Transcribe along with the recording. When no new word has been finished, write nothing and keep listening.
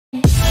He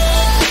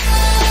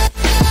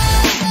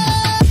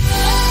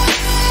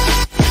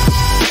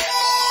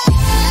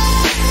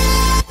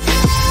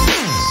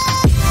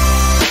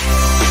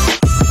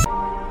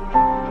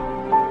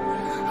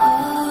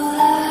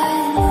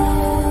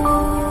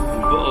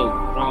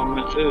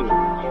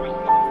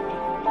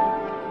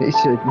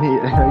should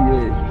meet how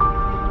you.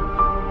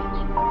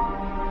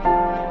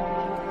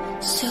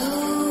 So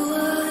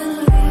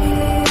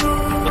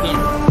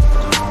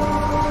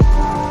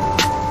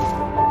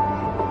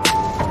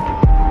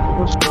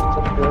What's the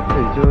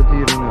picture do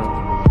you know?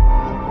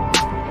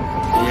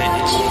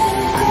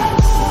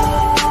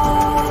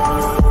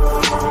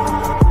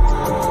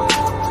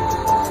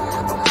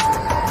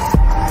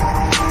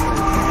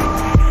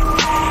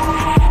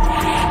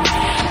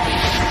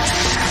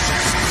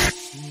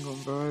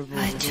 I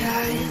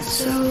tried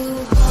so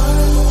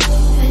hard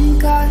and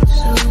got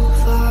so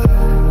far,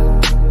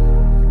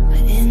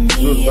 but in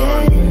the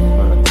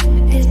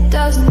end, it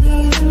doesn't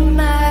even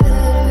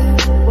matter.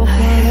 I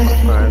had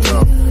to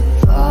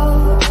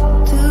fall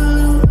to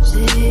lose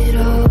it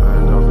all,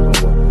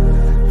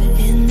 but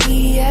in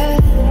the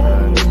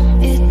end,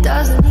 it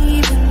doesn't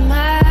even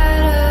matter.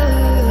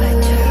 I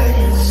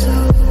tried so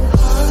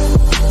hard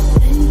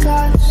and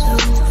got so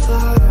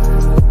far,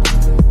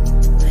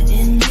 but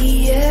in the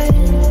end,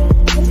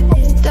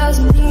 it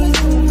doesn't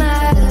even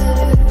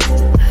matter.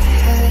 I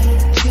had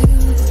to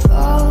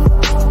fall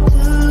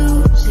to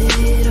lose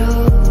it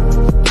all,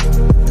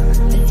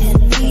 but in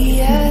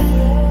the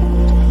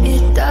end,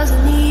 it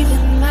doesn't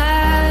even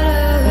matter.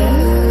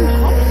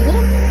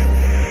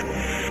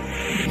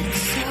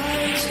 It's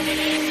hard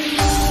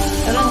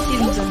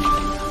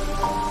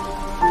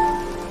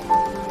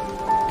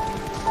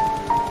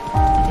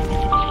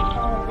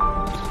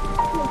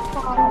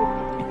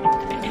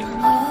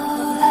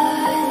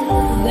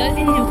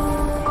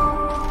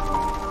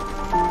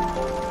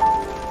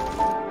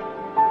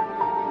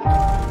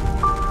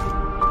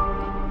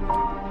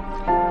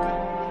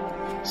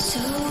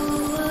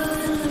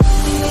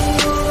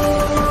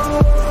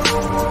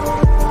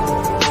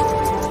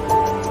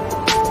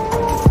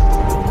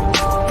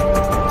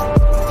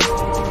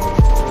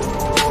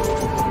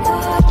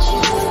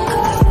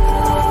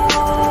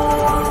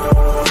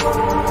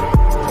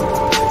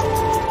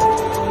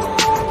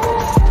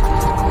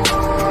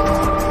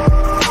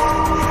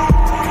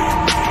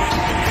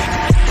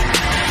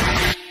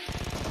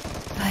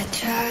I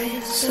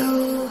tried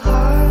so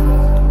hard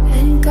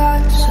and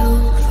got so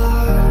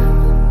far,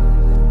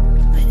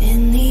 but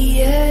in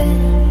the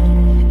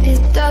end,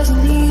 it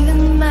doesn't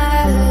even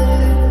matter.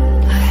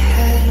 I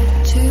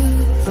had to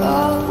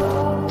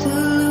fall to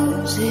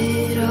lose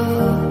it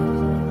all,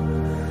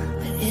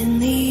 but in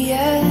the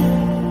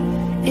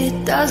end,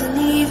 it doesn't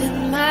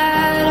even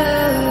matter.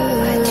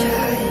 I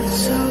tried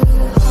so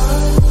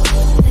hard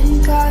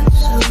and got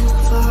so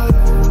far,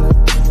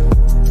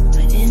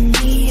 but in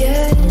the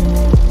end,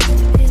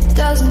 it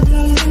doesn't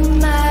even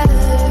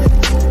matter.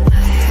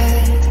 I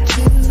had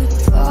to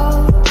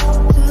fall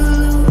to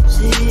lose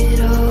it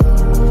all,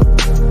 but in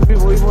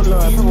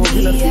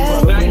the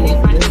end,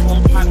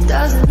 it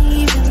doesn't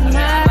even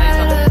matter.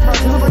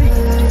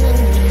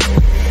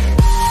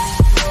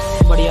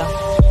 बढ़िया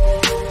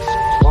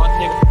बहुत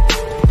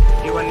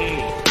ये बनी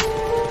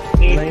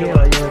नहीं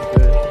भाई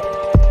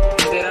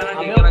तेरा ना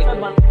ठीक है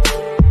भाई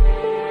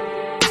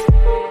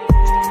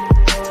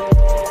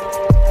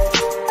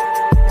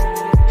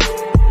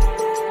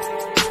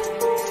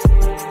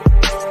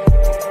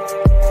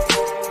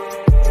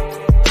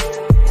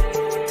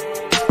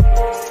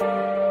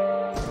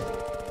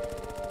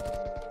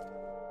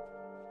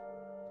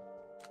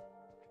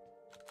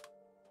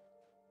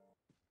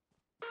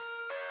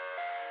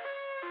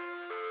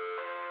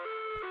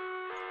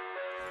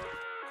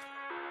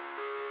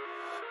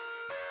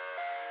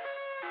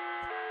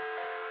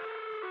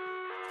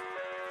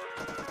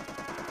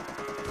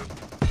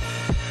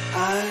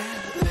I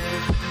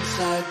live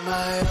inside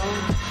my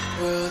own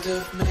world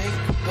of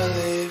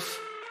make-believe.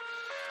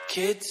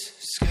 Kids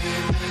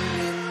screaming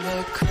in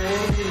their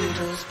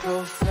cradles,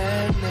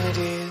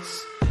 profanities.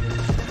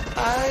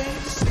 I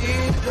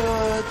see the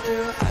world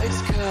through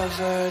ice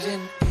covered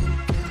in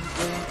ink and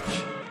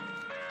bleach.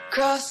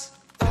 Cross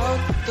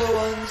out the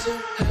ones who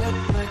heard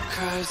my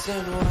cries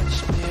and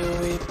watched me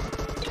weep.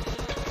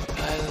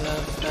 I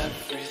love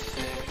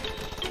everything.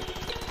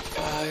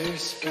 Fire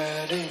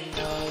spreading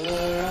all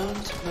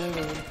around my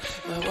room.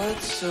 My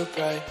world's so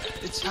bright,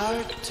 it's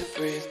hard to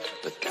breathe,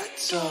 but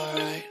that's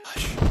alright.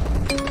 Hush.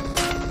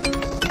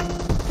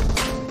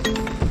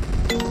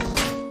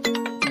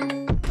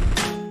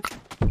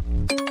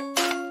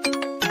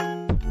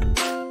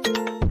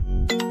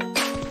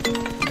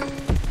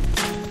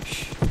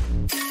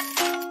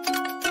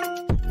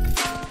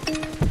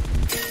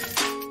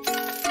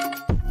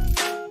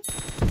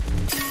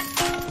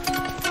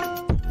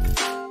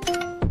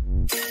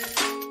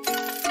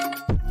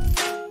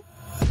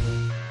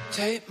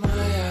 Take my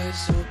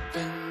eyes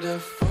open to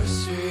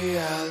force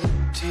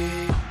reality.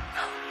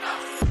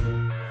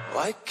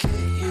 Why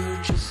can't you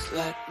just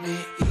let me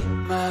eat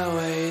my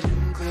weight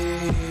in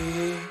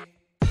glee?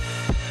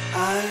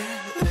 I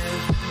live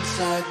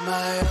inside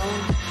my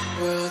own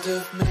world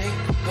of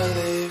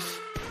make-believe.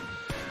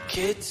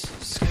 Kids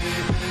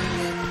screaming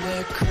in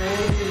their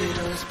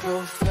cradles,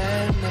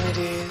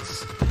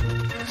 profanities.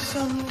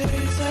 Some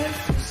days I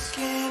feel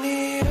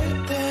skinnier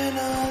than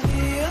all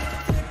the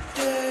other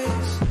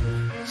days.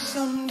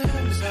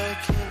 Sometimes I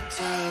can't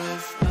tell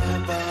if my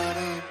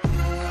body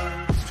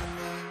belongs to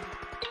me.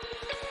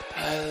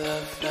 I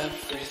love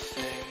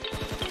everything.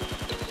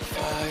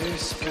 Fire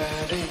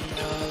spreading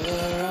all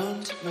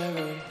around my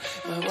room.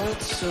 My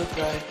world's so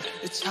bright,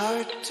 it's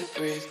hard to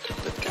breathe,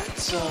 but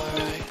that's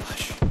alright.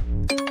 Hush.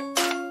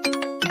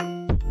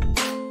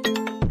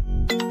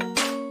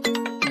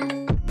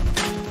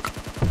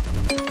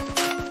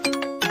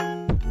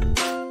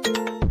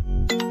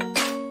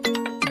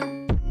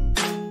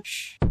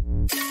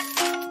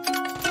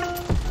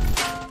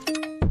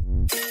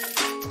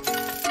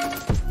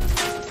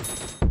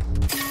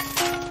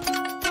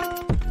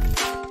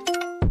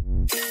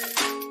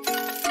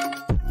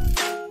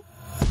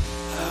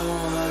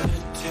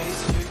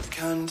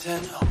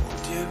 Content,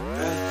 hold your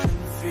breath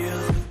and feel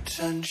the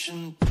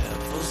tension.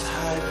 Devils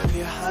hide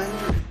behind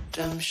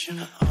redemption.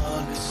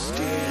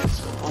 Honesty is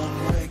a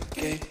one-way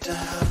gate to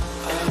hell.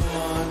 I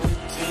wanna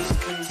taste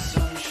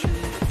consumption,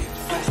 eat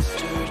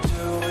faster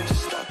to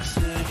waste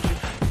oxygen.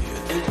 Hear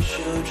the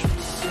children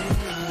sing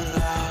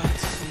aloud.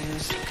 It's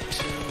music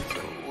till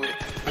the wick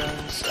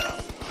burns out.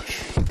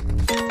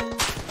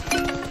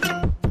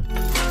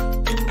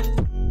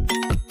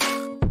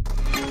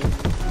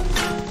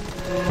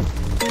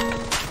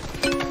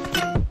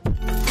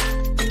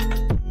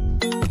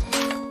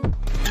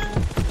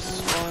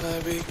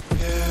 Be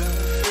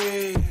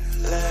carefree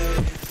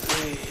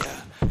lately,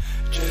 yeah.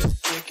 Just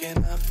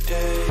picking up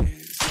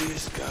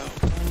daisies. Got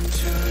one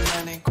too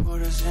many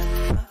quarters in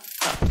my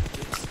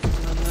pockets.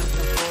 Gonna let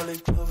the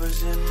four-leaf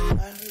clovers in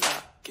my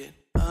locket.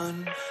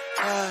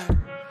 Untied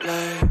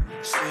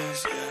laces,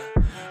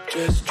 yeah.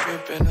 Just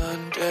tripping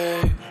on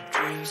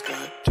daydreams.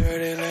 Got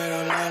dirty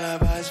little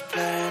lullabies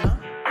playing on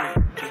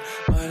repeat.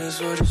 Might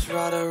as well just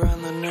ride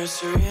around the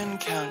nursery and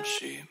count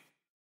sheep.